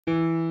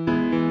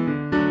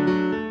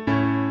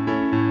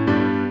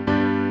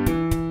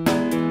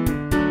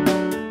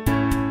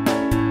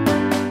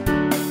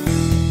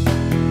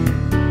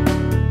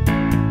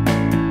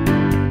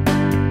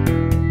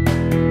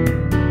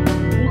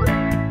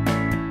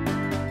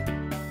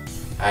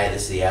Hi,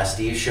 this is the Ask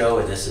Steve Show,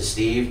 and this is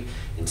Steve,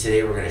 and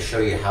today we're going to show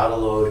you how to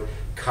load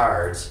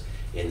cards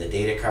in the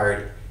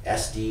Datacard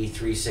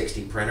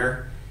SD360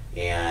 printer.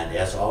 And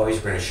as always,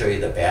 we're going to show you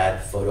the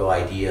bad photo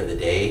ID of the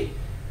day.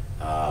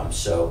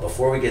 So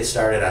before we get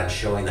started on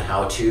showing the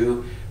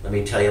how-to, let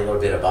me tell you a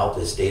little bit about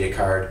this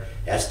Datacard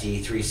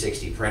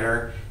SD360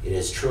 printer. It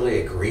is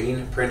truly a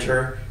green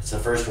printer. It's the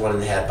first one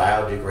that had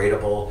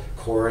biodegradable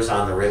cores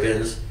on the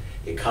ribbons.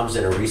 It comes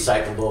in a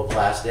recyclable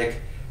plastic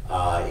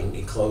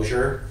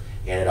enclosure,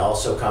 and it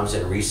also comes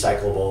in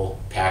recyclable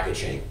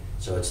packaging.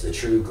 So it's the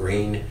true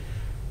green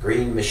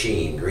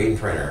machine, green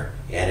printer.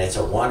 And it's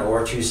a 1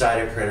 or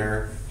 2-sided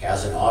printer,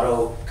 has an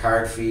auto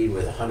card feed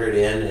with 100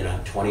 in and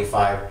a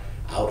 25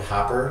 out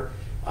hopper.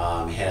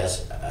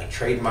 Has a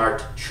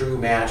trademarked true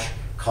match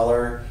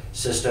color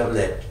system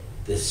that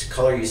this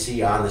color you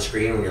see on the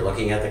screen when you're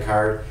looking at the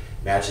card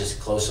matches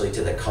closely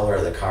to the color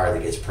of the card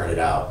that gets printed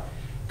out.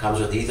 Comes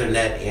with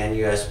Ethernet and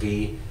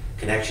USB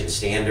connection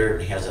standard.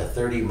 It has a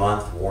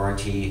 30-month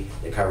warranty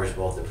that covers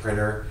both the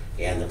printer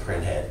and the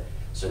print head.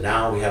 So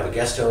now we have a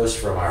guest host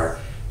from our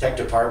tech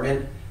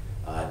department.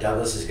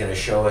 Douglas is going to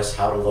show us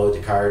how to load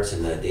the cards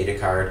in the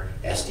Datacard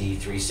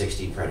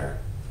SD360 printer.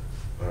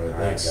 All right,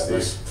 thanks,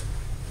 Douglas. Steve.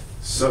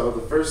 So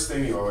the first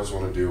thing you always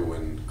want to do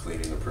when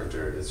cleaning the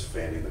printer is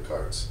fanning the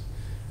cards.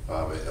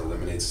 It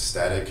eliminates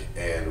static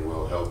and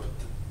will help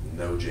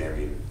no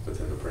jamming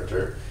within the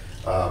printer.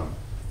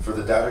 For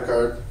the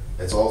Datacard,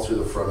 it's all through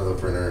the front of the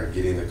printer,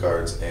 getting the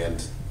cards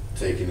and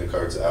taking the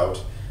cards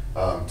out.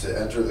 To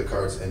enter the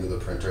cards into the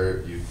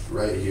printer,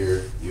 right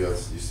here you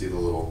see the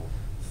little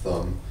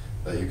thumb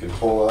that you can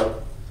pull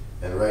up,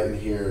 and right in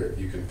here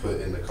you can put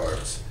in the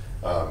cards.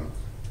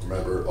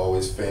 Remember,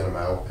 always fan them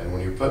out, and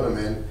when you put them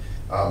in,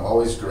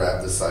 always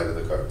grab the side of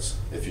the cards.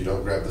 If you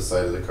don't grab the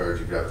side of the card,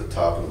 you grab the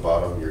top and the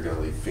bottom, you're going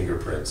to leave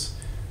fingerprints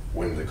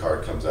when the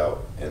card comes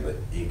out and the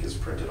ink is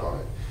printed on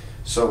it.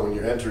 So when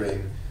you're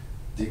entering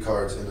the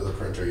cards into the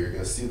printer, you're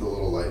going to see the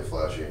little light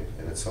flashing,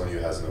 and it's telling you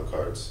it has no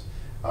cards.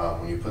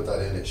 When you put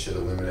that in, it should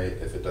eliminate.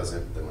 If it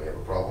doesn't, then we have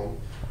a problem.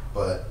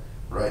 But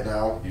right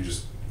now, you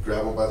just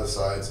grab them by the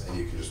sides, and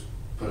you can just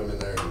put them in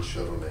there and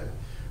shove them in.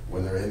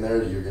 When they're in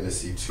there, you're going to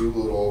see two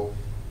little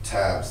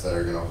tabs that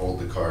are going to hold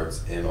the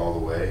cards in all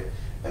the way,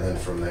 and then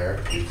from there,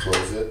 you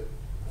close it,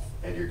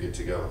 and you're good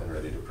to go and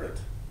ready to print.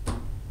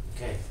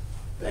 Okay,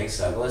 thanks,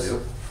 Douglas.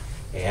 Yep.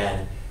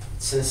 And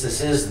since this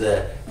is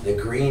the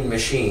green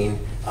machine,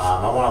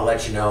 I want to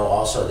let you know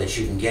also that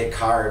you can get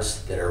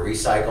cards that are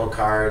recycled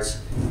cards.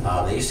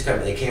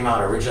 They came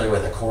out originally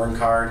with a corn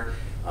card.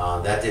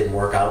 That didn't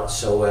work out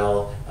so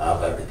well,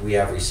 but we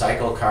have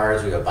recycled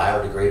cards, we have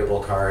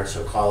biodegradable cards,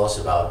 so call us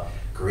about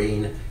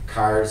green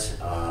cards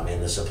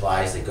and the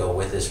supplies that go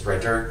with this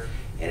printer.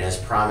 And as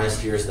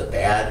promised, here's the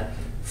bad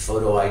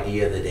photo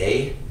ID of the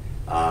day.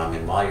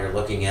 And while you're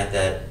looking at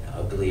that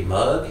ugly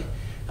mug,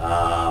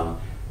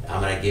 I'm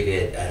going to give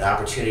you an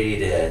opportunity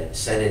to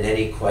send in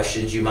any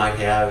questions you might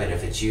have, and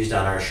if it's used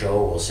on our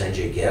show, we'll send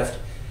you a gift.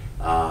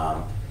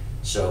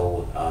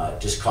 So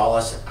just call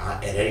us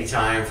at any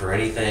time for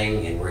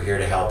anything, and we're here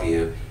to help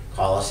you.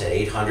 Call us at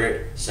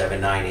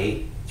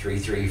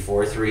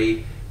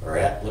 800-798-3343,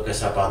 or look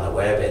us up on the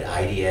web at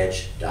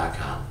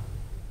idedge.com.